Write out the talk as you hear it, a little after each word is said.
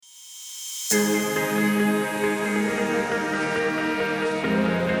So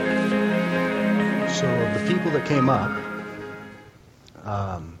the people that came up,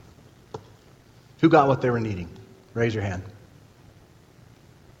 who got what they were needing? Raise your hand.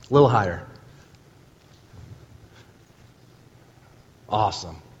 A little higher.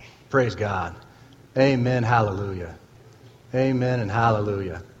 Awesome. Praise God. Amen. Hallelujah. Amen and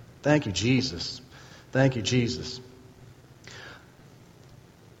hallelujah. Thank you, Jesus. Thank you, Jesus.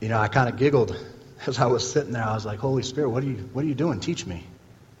 You know, I kind of giggled as I was sitting there. I was like, Holy Spirit, what are you doing? Teach me.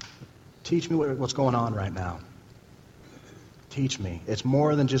 Teach me what's going on right now. Teach me. It's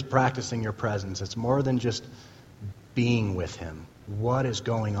more than just practicing your presence. It's more than just being with Him. What is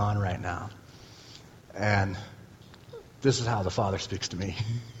going on right now? And this is how the Father speaks to me.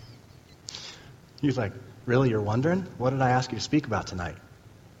 He's like, really, you're wondering? What did I ask you to speak about tonight?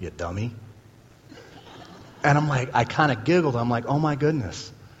 You dummy. And I'm like, I kind of giggled. I'm like, oh my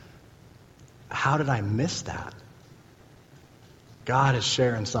goodness. How did I miss that? God is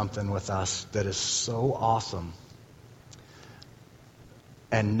sharing something with us that is so awesome.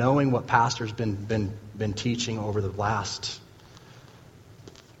 And knowing what Pastor's been teaching over the last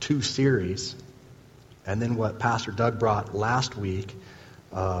 2 series, and then what Pastor Doug brought last week,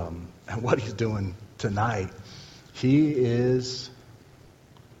 and what he's doing tonight, he is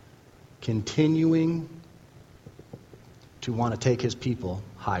continuing to want to take his people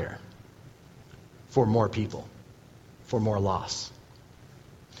higher for more people, for more loss,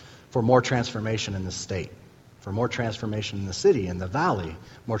 for more transformation in the state, for more transformation in the city, in the valley,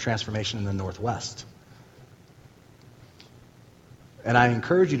 more transformation in the Northwest. And I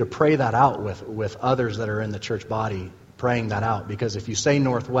encourage you to pray that out with others that are in the church body, praying that out. Because if you say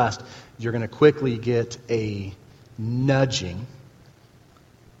Northwest, you're going to quickly get a nudging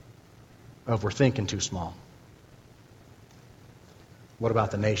of we're thinking too small. What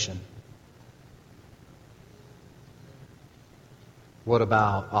about the nation? What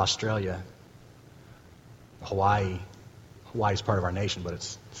about Australia? Hawaii? Hawaii's part of our nation, but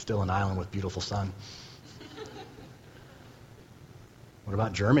it's still an island with beautiful sun. What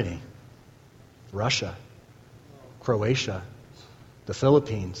about Germany? Russia? Croatia? The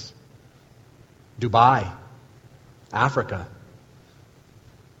Philippines? Dubai? Africa?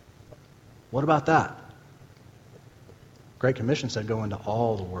 What about that? Great Commission said go into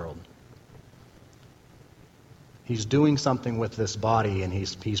all the world. He's doing something with this body, and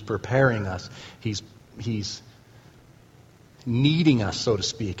he's preparing us. He's kneading us, so to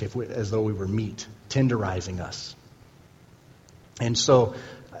speak, as though we were meat, tenderizing us. And so,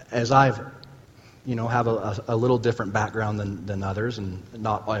 as I've, have a little different background than others, and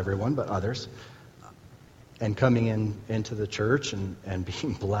not everyone, but others, and coming into the church and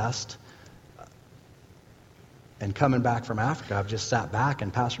being blessed, and coming back from Africa, I've just sat back,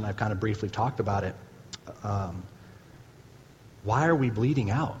 and Pastor and I have kind of briefly talked about it. Why are we bleeding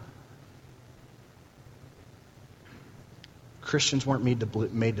out? Christians weren't made to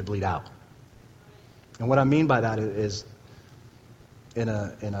bleed out. And what I mean by that is in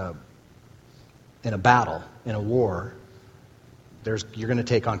a battle, in a war, you're going to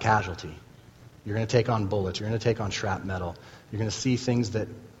take on casualty. You're going to take on bullets. You're going to take on shrapnel. You're going to see things that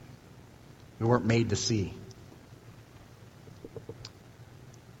we weren't made to see.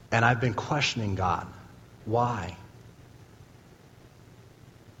 And I've been questioning God. Why?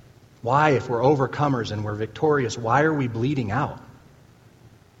 Why, if we're overcomers and we're victorious, why are we bleeding out?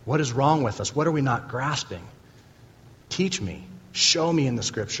 What is wrong with us? What are we not grasping? Teach me. Show me in the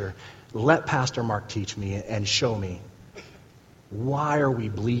Scripture. Let Pastor Mark teach me and show me. Why are we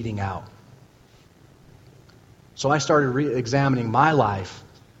bleeding out? So I started re-examining my life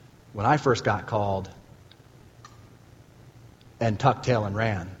when I first got called and tucked tail and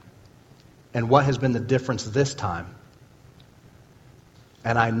ran. And what has been the difference this time?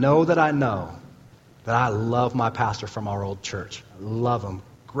 And I know that I love my pastor from our old church. I love him.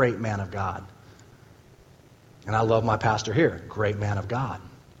 Great man of God. And I love my pastor here. Great man of God.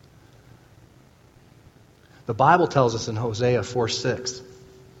 The Bible tells us in Hosea 4:6,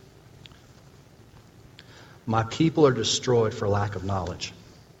 my people are destroyed for lack of knowledge.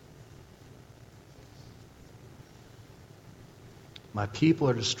 My people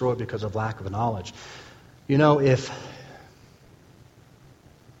are destroyed because of lack of knowledge.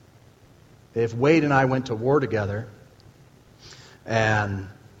 If Wade and I went to war together, and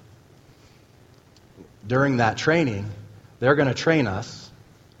during that training, they're going to train us.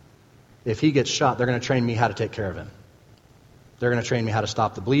 If he gets shot, they're going to train me how to take care of him. They're going to train me how to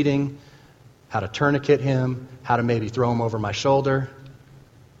stop the bleeding, how to tourniquet him, how to maybe throw him over my shoulder.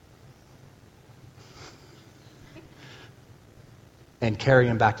 And carry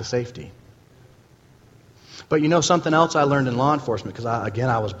him back to safety. But you know something else I learned in law enforcement, because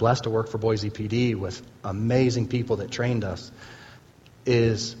I was blessed to work for Boise PD with amazing people that trained us,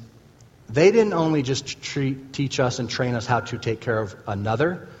 is they didn't only just teach us and train us how to take care of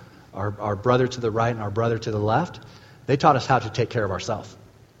another, our brother to the right and our brother to the left. They taught us how to take care of ourselves.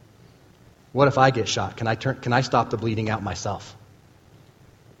 What if I get shot? Can I stop the bleeding out myself?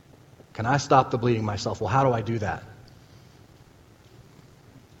 Can I stop the bleeding myself? Well, how do I do that?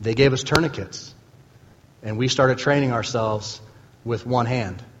 They gave us tourniquets. And we started training ourselves with one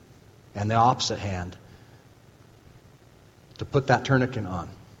hand and the opposite hand to put that tourniquet on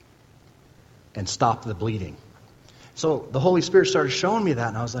and stop the bleeding. So the Holy Spirit started showing me that,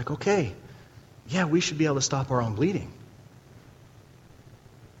 and I was like, okay, yeah, we should be able to stop our own bleeding.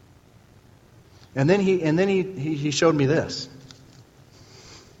 And then he showed me this.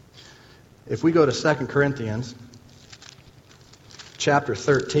 If we go to 2 Corinthians chapter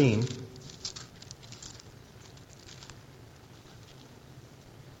 13,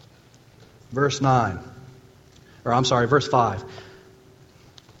 verse 5.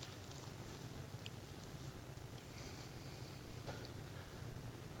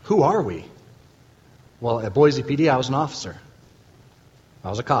 Who are we? Well, at Boise PD, I was an officer. I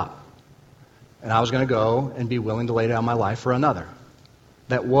was a cop. And I was going to go and be willing to lay down my life for another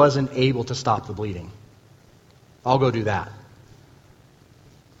that wasn't able to stop the bleeding. I'll go do that.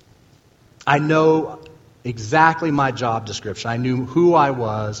 I know exactly my job description. I knew who I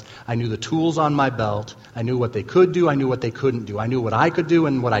was. I knew the tools on my belt. I knew what they could do. I knew what they couldn't do. I knew what I could do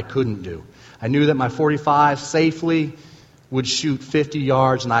and what I couldn't do. I knew that my .45 safely would shoot 50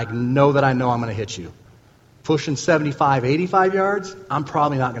 yards, and I know I'm going to hit you. Pushing 75, 85 yards, I'm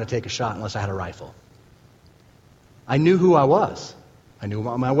probably not going to take a shot unless I had a rifle. I knew who I was. I knew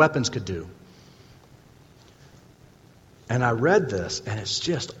what my weapons could do. And I read this, and it's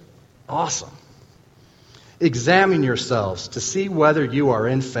just awesome. Examine yourselves to see whether you are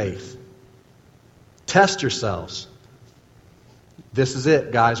in faith. Test yourselves. This is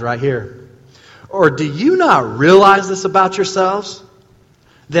it, guys, right here. Or do you not realize this about yourselves?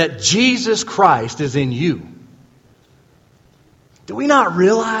 That Jesus Christ is in you. Do we not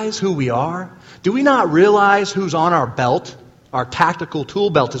realize who we are? Do we not realize who's on our belt? Our tactical tool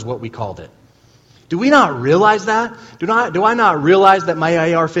belt is what we called it. Do we not realize that? Do I not realize that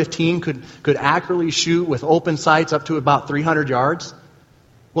my AR-15 could accurately shoot with open sights up to about 300 yards?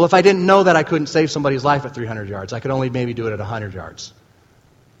 Well, if I didn't know that, I couldn't save somebody's life at 300 yards. I could only maybe do it at 100 yards.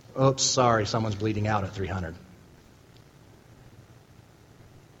 Oops, sorry, someone's bleeding out at 300.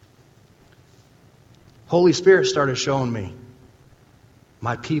 Holy Spirit started showing me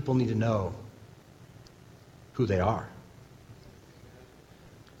my people need to know who they are.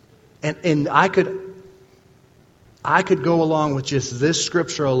 And I could go along with just this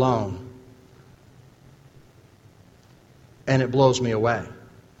scripture alone, and it blows me away.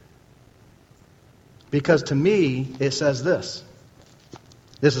 Because to me, it says this.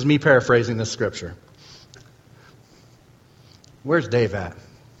 This is me paraphrasing this scripture. Where's Dave at?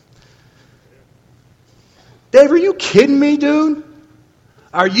 Dave, are you kidding me, dude?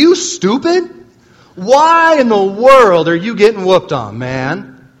 Are you stupid? Why in the world are you getting whooped on, man?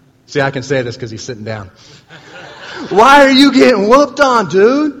 See, I can say this because he's sitting down. Why are you getting whooped on,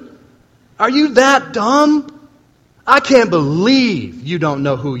 dude? Are you that dumb? I can't believe you don't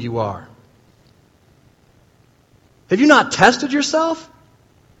know who you are. Have you not tested yourself?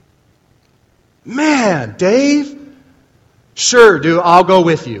 Man, Dave. Sure, dude, I'll go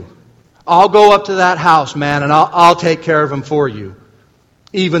with you. I'll go up to that house, man, and I'll take care of him for you,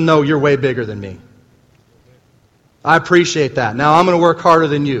 even though you're way bigger than me. I appreciate that. Now I'm going to work harder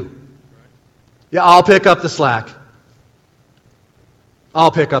than you. Yeah, I'll pick up the slack. I'll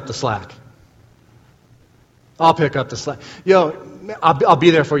pick up the slack. I'll pick up the slack. I'll be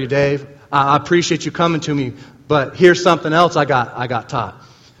there for you, Dave. I appreciate you coming to me, but here's something else I got taught.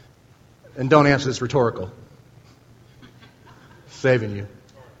 And don't answer this rhetorical. Saving you.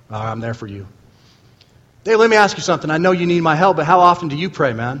 I'm there for you. Dave, let me ask you something. I know you need my help, but how often do you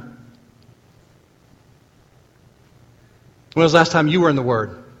pray, man? When was the last time you were in the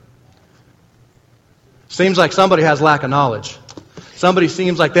Word? Seems like somebody has lack of knowledge. Somebody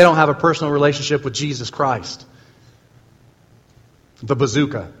seems like they don't have a personal relationship with Jesus Christ. The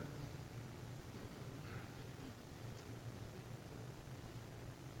bazooka.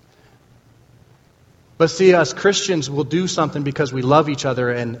 But see, us Christians will do something because we love each other,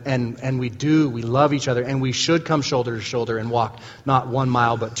 and we do. We love each other, and we should come shoulder to shoulder and walk not 1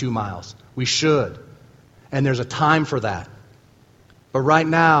 mile but 2 miles. We should. And there's a time for that. But right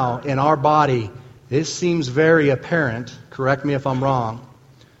now, in our body, it seems very apparent, correct me if I'm wrong,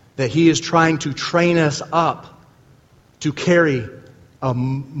 that He is trying to train us up to carry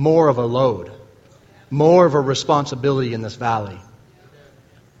more of a load, more of a responsibility in this valley.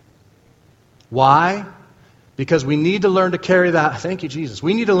 Why? Because we need to learn to carry that, thank you, Jesus.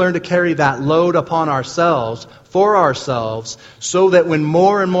 We need to learn to carry that load upon ourselves, for ourselves, so that when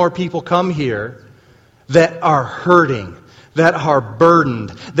more and more people come here that are hurting, that are burdened,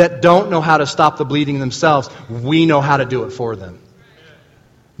 that don't know how to stop the bleeding themselves, we know how to do it for them.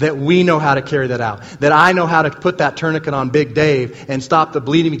 That we know how to carry that out. That I know how to put that tourniquet on Big Dave and stop the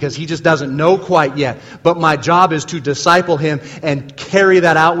bleeding because he just doesn't know quite yet. But my job is to disciple him and carry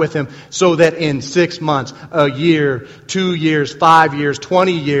that out with him so that in 6 months, a year, 2 years, 5 years,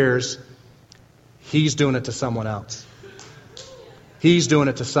 20 years, he's doing it to someone else. He's doing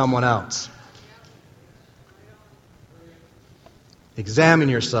it to someone else. Examine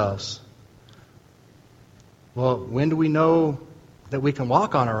yourselves. Well, when do we know that we can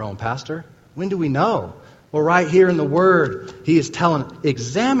walk on our own, Pastor? When do we know? Well, right here in the Word, He is telling,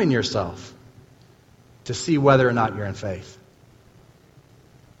 examine yourself to see whether or not you're in faith.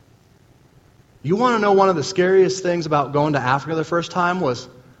 You want to know one of the scariest things about going to Africa the first time was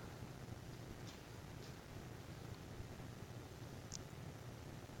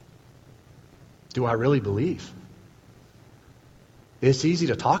do I really believe? It's easy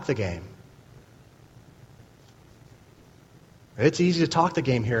to talk the game. It's easy to talk the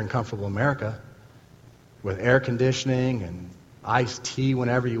game here in comfortable America with air conditioning and iced tea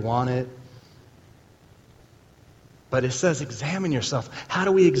whenever you want it. But it says examine yourself. How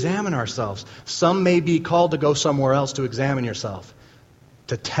do we examine ourselves? Some may be called to go somewhere else to examine yourself,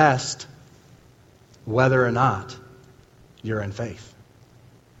 to test whether or not you're in faith.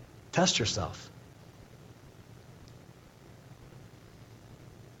 Test yourself.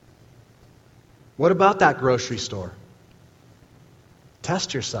 What about that grocery store?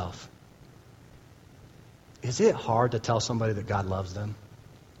 Test yourself. Is it hard to tell somebody that God loves them?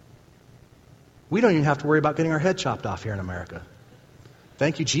 We don't even have to worry about getting our head chopped off here in America.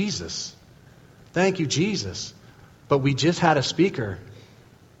 Thank you, Jesus. Thank you, Jesus. But we just had a speaker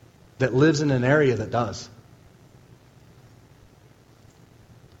that lives in an area that does.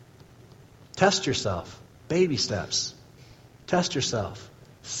 Test yourself. Baby steps. Test yourself.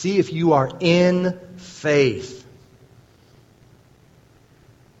 See if you are in faith.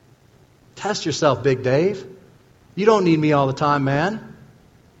 Test yourself, Big Dave. You don't need me all the time, man.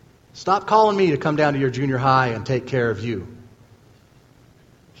 Stop calling me to come down to your junior high and take care of you.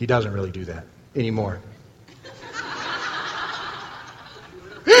 He doesn't really do that anymore.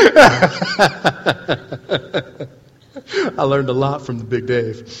 I learned a lot from the Big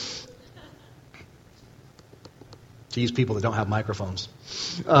Dave. These people that don't have microphones.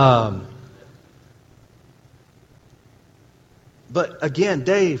 But again,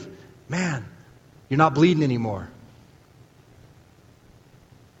 Dave, man, you're not bleeding anymore.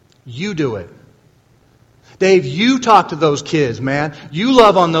 You do it. Dave, you talk to those kids, man. You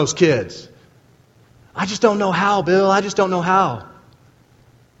love on those kids. I just don't know how, Bill. I just don't know how.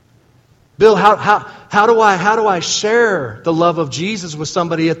 Bill, how do I share the love of Jesus with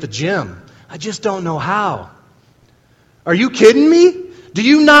somebody at the gym? I just don't know how. Are you kidding me? Do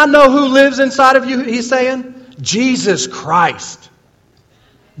you not know who lives inside of you? He's saying, Jesus Christ.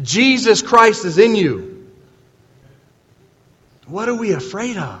 Jesus Christ is in you. What are we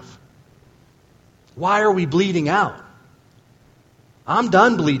afraid of? Why are we bleeding out? I'm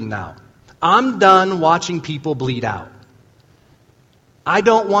done bleeding out. I'm done watching people bleed out. I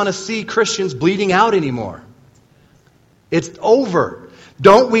don't want to see Christians bleeding out anymore. It's over.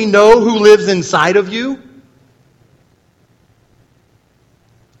 Don't we know who lives inside of you?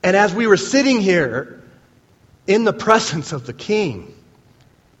 And as we were sitting here in the presence of the King,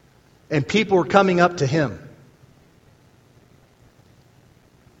 and people were coming up to Him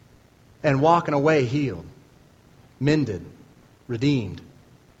and walking away healed, mended, redeemed.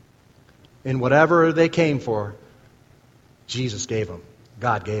 And whatever they came for, Jesus gave them.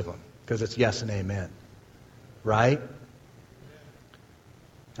 God gave them. Because it's yes and amen. Right?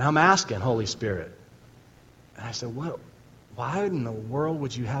 And I'm asking, Holy Spirit. And I said, why in the world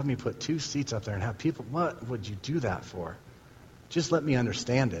would you have me put 2 seats up there and have people, what would you do that for? Just let me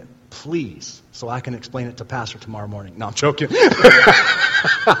understand it, please, so I can explain it to Pastor tomorrow morning. No, I'm joking.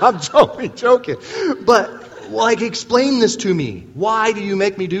 I'm totally joking. But, explain this to me. Why do you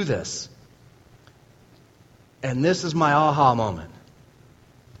make me do this? And this is my aha moment.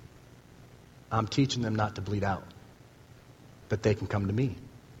 I'm teaching them not to bleed out, that they can come to me.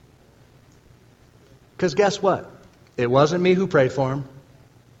 Because guess what? It wasn't me who prayed for him.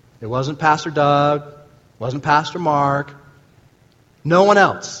 It wasn't Pastor Doug. It wasn't Pastor Mark. No one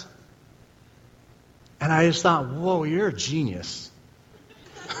else. And I just thought, whoa, you're a genius.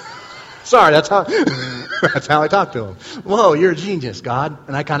 Sorry, that's how I talked to him. Whoa, you're a genius, God.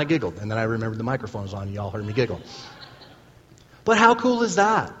 And I kind of giggled. And then I remembered the microphone was on. And you all heard me giggle. But how cool is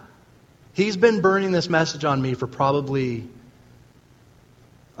that? He's been burning this message on me for probably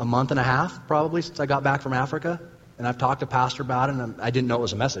a month and a half, probably, since I got back from Africa. And I've talked to Pastor about it, and I didn't know it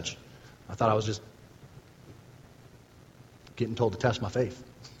was a message. I thought I was just getting told to test my faith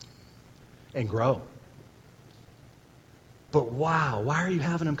and grow. But wow, why are you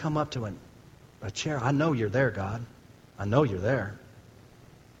having him come up to a chair? I know you're there, God. I know you're there.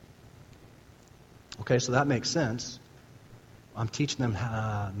 Okay, so that makes sense. I'm teaching them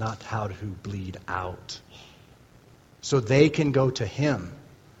not how to bleed out. So they can go to him.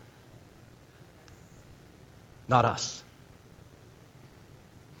 Not us.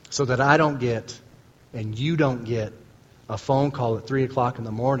 So that I don't get, and you don't get, a phone call at 3 o'clock in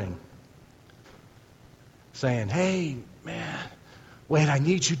the morning saying, hey, man, wait, I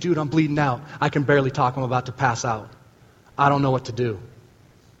need you, dude. I'm bleeding out. I can barely talk. I'm about to pass out. I don't know what to do.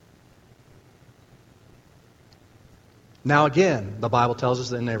 Now again, the Bible tells us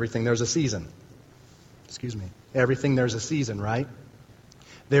that in everything there's a season. Excuse me. Everything there's a season, right?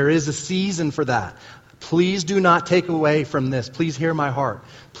 There is a season for that. Please do not take away from this. Please hear my heart.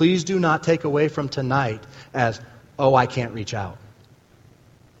 Please do not take away from tonight as, oh, I can't reach out.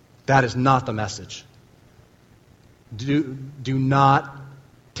 That is not the message. Do not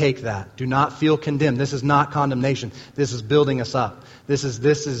take that. Do not feel condemned. This is not condemnation. This is building us up. This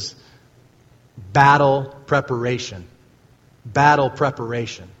is battle preparation. Battle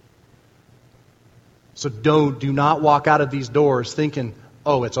preparation. So do not walk out of these doors thinking,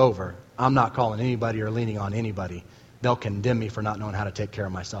 oh, it's over. I'm not calling anybody or leaning on anybody. They'll condemn me for not knowing how to take care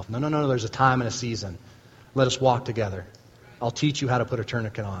of myself. No. There's a time and a season. Let us walk together. I'll teach you how to put a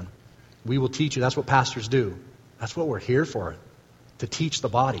tourniquet on. We will teach you. That's what pastors do. That's what we're here for, to teach the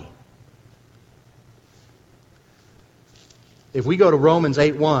body. If we go to Romans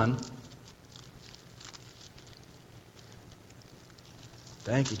 8:1,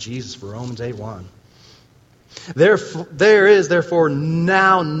 thank you, Jesus, for Romans 8:1. There is therefore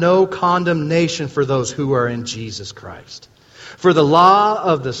now no condemnation for those who are in Jesus Christ. For the law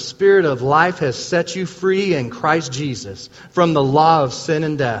of the Spirit of life has set you free in Christ Jesus from the law of sin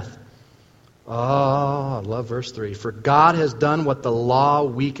and death. Oh, I love verse 3. For God has done what the law,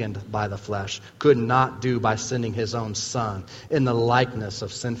 weakened by the flesh, could not do by sending His own Son in the likeness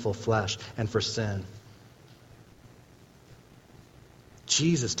of sinful flesh and for sin.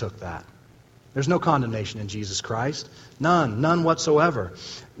 Jesus took that. There's no condemnation in Jesus Christ. None whatsoever.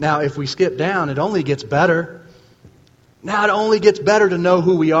 Now, if we skip down, it only gets better. Now it only gets better to know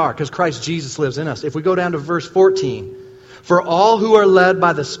who we are because Christ Jesus lives in us. If we go down to verse 14, for all who are led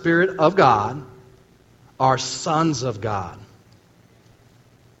by the Spirit of God are sons of God.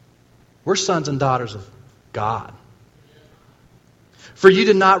 We're sons and daughters of God. For you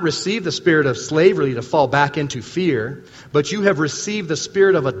did not receive the spirit of slavery to fall back into fear, but you have received the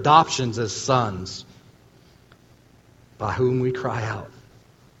spirit of adoptions as sons, by whom we cry out,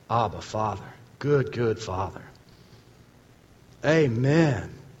 Abba, Father. Good Father.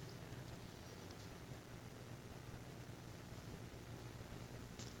 Amen.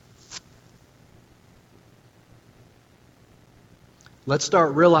 Let's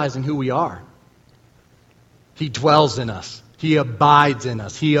start realizing who we are. He dwells in us. He abides in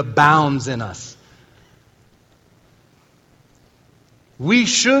us. He abounds in us. We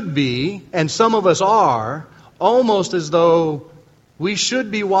should be, and some of us are, almost as though we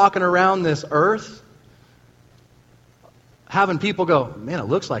should be walking around this earth having people go, man, it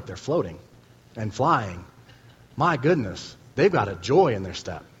looks like they're floating and flying. My goodness, they've got a joy in their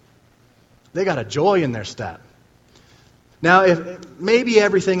step. They got a joy in their step. Now, if maybe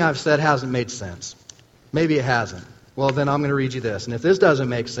everything I've said hasn't made sense. Maybe it hasn't. Well, then I'm going to read you this. And if this doesn't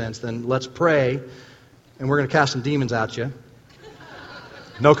make sense, then let's pray, and we're going to cast some demons at you.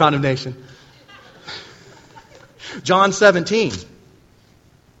 No condemnation. John 17,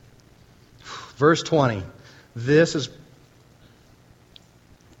 verse 20.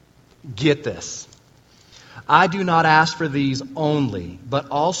 Get this. I do not ask for these only, but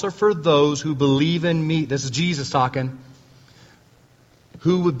also for those who believe in me. This is Jesus talking.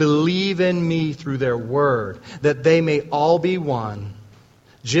 Who would believe in me through their word, that they may all be one,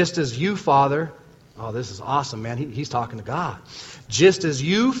 just as you, Father, oh, this is awesome, man. He's talking to God. Just as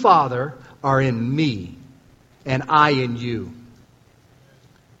you, Father, are in me, and I in you,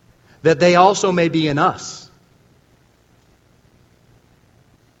 that they also may be in us.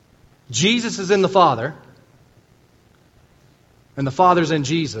 Jesus is in the Father, and the Father's in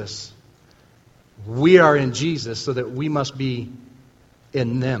Jesus. We are in Jesus, so that we must be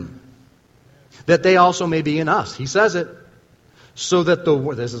in them. That they also may be in us. He says it. So that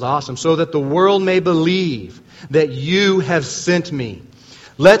this is awesome. So that the world may believe that you have sent me.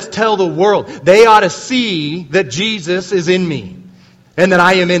 Let's tell the world. They ought to see that Jesus is in me and that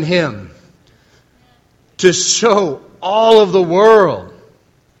I am in Him. To show all of the world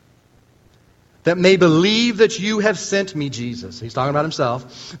that may believe that you have sent me, Jesus. He's talking about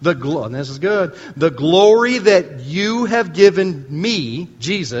Himself. And this is good. The glory that you have given me,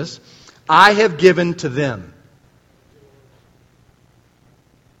 Jesus, I have given to them.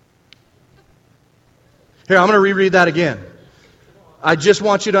 Here, I'm going to reread that again. I just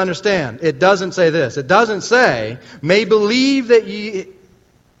want you to understand. It doesn't say this. It doesn't say, may believe that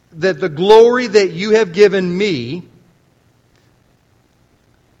the glory that you have given me,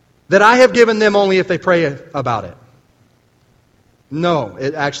 that I have given them only if they pray about it. No,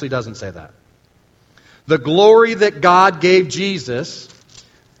 it actually doesn't say that. The glory that God gave Jesus,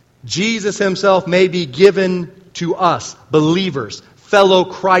 Jesus Himself may be given to us, believers, fellow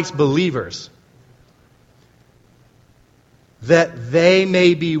Christ believers, that they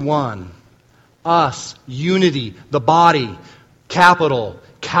may be one. Us, unity, the body, capital,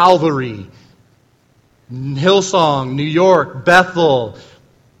 Calvary, Hillsong, New York, Bethel,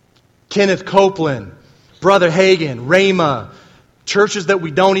 Kenneth Copeland, Brother Hagin, Rhema, churches that we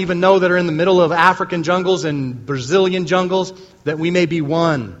don't even know that are in the middle of African jungles and Brazilian jungles, that we may be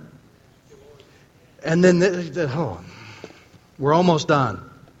one. And then, we're almost done.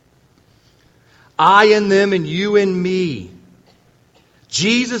 I in them and you in me.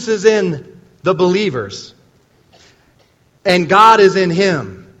 Jesus is in the believers, and God is in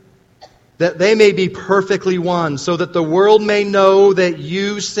Him, that they may be perfectly one, so that the world may know that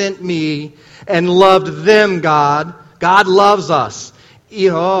you sent me and loved them, God. God loves us.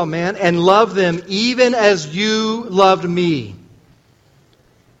 Oh, man. And loved them even as you loved me.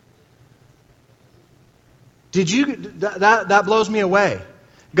 That blows me away.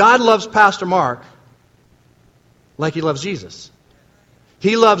 God loves Pastor Mark like He loves Jesus.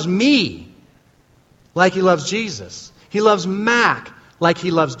 He loves me like He loves Jesus. He loves Mac like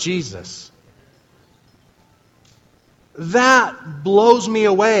He loves Jesus. That blows me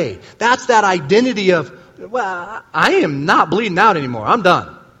away. That's that identity of, well, I am not bleeding out anymore. I'm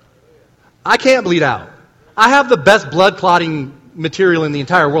done. I can't bleed out. I have the best blood clotting material in the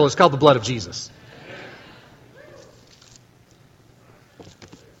entire world. It's called the blood of Jesus.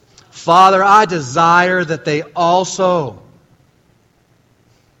 Father, I desire that they also,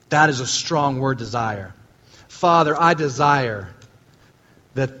 that is a strong word, desire. Father, I desire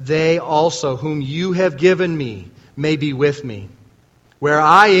that they also, whom you have given me, may be with me, where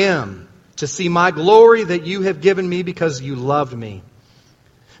I am, to see my glory that you have given me because you loved me.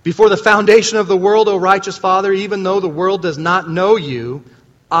 Before the foundation of the world, O righteous Father, even though the world does not know you,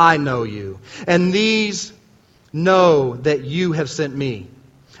 I know you. And these know that you have sent me.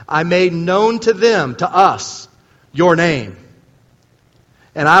 I made known to them, to us, your name.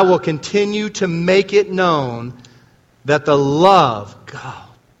 And I will continue to make it known that the love, God,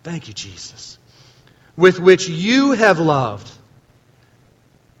 thank you, Jesus, with which you have loved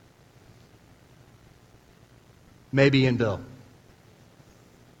may be in Bill.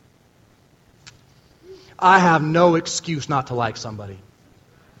 I have no excuse not to like somebody.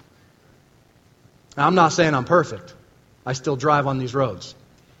 Now, I'm not saying I'm perfect. I still drive on these roads.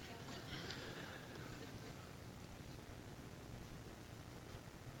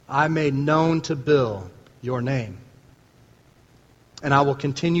 I made known to Bill your name. And I will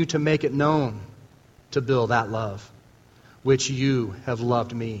continue to make it known to Bill that love, which you have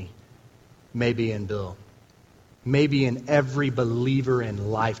loved me, may be in Bill. May be in every believer in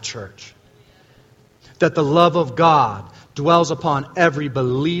Life Church. That the love of God dwells upon every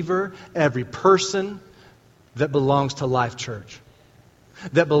believer, every person that belongs to Life Church.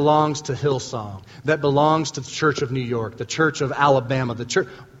 That belongs to Hillsong. That belongs to the Church of New York, the Church of Alabama, the church.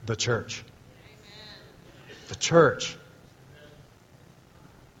 The church. The church.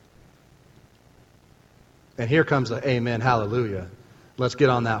 And here comes the amen, hallelujah. Let's get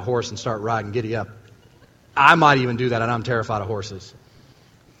on that horse and start riding, giddy up. I might even do that, and I'm terrified of horses.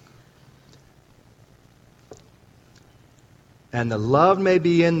 And the love may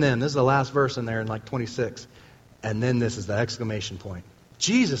be in them. This is the last verse in there in like 26. And then this is the exclamation point.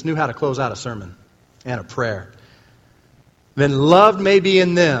 Jesus knew how to close out a sermon and a prayer. Then love may be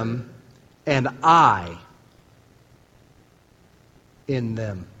in them, and I in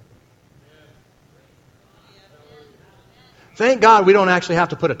them. Thank God we don't actually have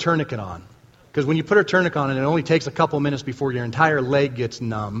to put a tourniquet on. Because when you put a tourniquet on, it only takes a couple minutes before your entire leg gets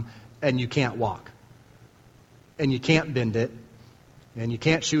numb and you can't walk. And you can't bend it. And you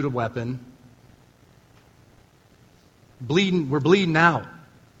can't shoot a weapon. We're bleeding out.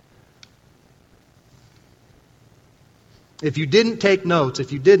 If you didn't take notes,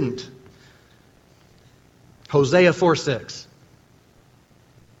 Hosea 4:6.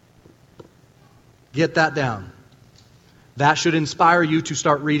 Get that down. That should inspire you to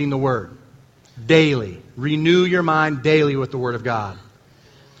start reading the Word daily. Renew your mind daily with the Word of God.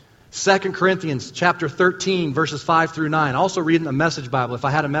 2 Corinthians chapter 13, verses 5 through 9. Also read in the Message Bible. If I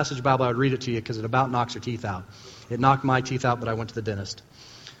had a Message Bible, I would read it to you because it about knocks your teeth out. It knocked my teeth out, but I went to the dentist.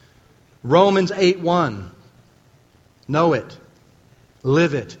 Romans 8:1. Know it.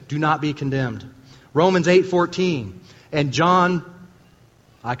 Live it. Do not be condemned. Romans 8:14. And John,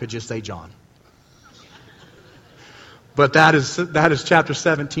 I could just say John. But that is chapter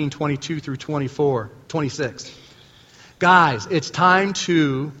 17, 22 through 26. Guys, it's time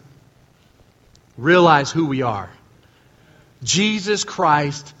to realize who we are. Jesus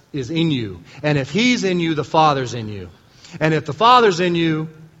Christ is in you. And if He's in you, the Father's in you. And if the Father's in you,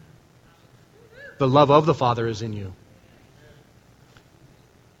 the love of the Father is in you.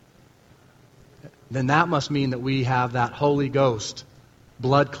 Then that must mean that we have that Holy Ghost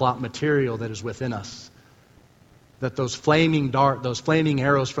blood clot material that is within us. That those flaming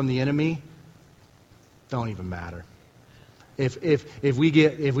arrows from the enemy don't even matter. If we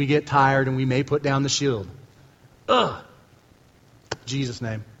get tired and we may put down the shield, Jesus'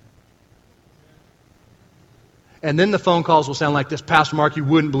 name. And then the phone calls will sound like this. Pastor Mark, you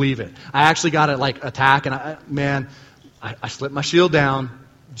wouldn't believe it. I actually got a attack, and I slipped my shield down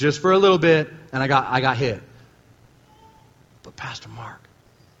just for a little bit, and I got hit. But Pastor Mark,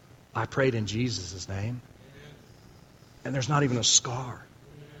 I prayed in Jesus' name, and there's not even a scar.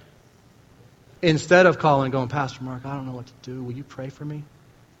 Instead of calling and going, Pastor Mark, I don't know what to do. Will you pray for me?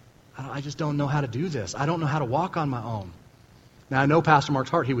 I just don't know how to do this. I don't know how to walk on my own. Now, I know Pastor Mark's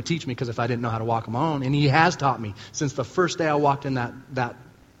heart. He would teach me because if I didn't know how to walk on my own, and He has taught me since the first day I walked in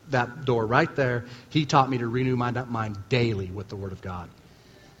that door right there, He taught me to renew my mind daily with the Word of God.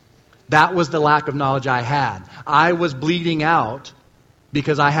 That was the lack of knowledge I had. I was bleeding out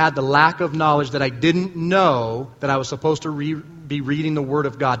because I had the lack of knowledge that I didn't know that I was supposed to be reading the Word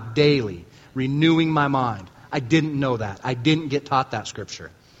of God daily, renewing my mind. I didn't know that. I didn't get taught that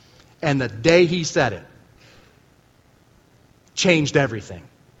Scripture. And the day He said it, changed everything.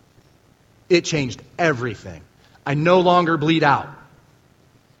 It changed everything. I no longer bleed out.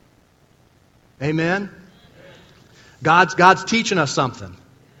 Amen? God's teaching us something.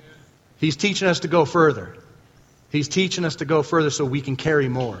 He's teaching us to go further. He's teaching us to go further so we can carry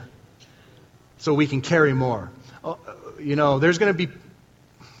more. So we can carry more. There's going to be...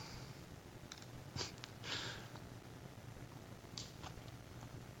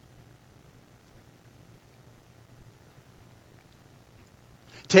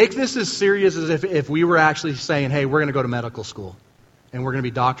 Take this as serious as if we were actually saying, hey, we're going to go to medical school and we're going to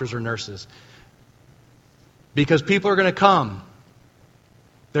be doctors or nurses. Because people are going to come.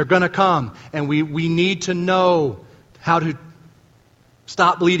 They're going to come, and we need to know how to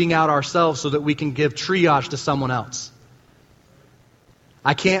stop bleeding out ourselves so that we can give triage to someone else.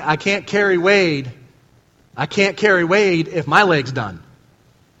 I can't carry Wade. I can't carry Wade if my leg's done.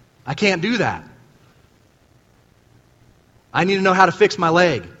 I can't do that. I need to know how to fix my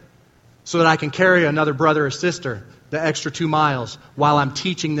leg so that I can carry another brother or sister the extra 2 miles while I'm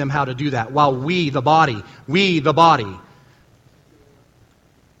teaching them how to do that. While we, the body,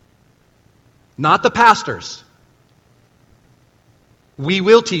 not the pastors. We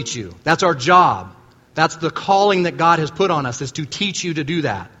will teach you. That's our job. That's the calling that God has put on us, is to teach you to do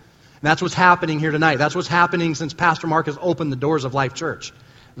that. And that's what's happening here tonight. That's what's happening since Pastor Mark has opened the doors of Life Church.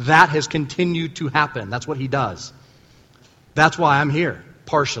 That has continued to happen. That's what he does. That's why I'm here,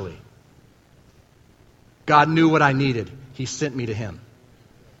 partially. God knew what I needed. He sent me to Him.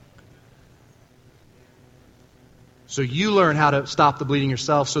 So you learn how to stop the bleeding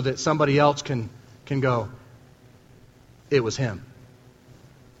yourself so that somebody else can go, it was Him.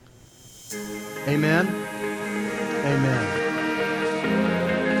 Amen? Amen.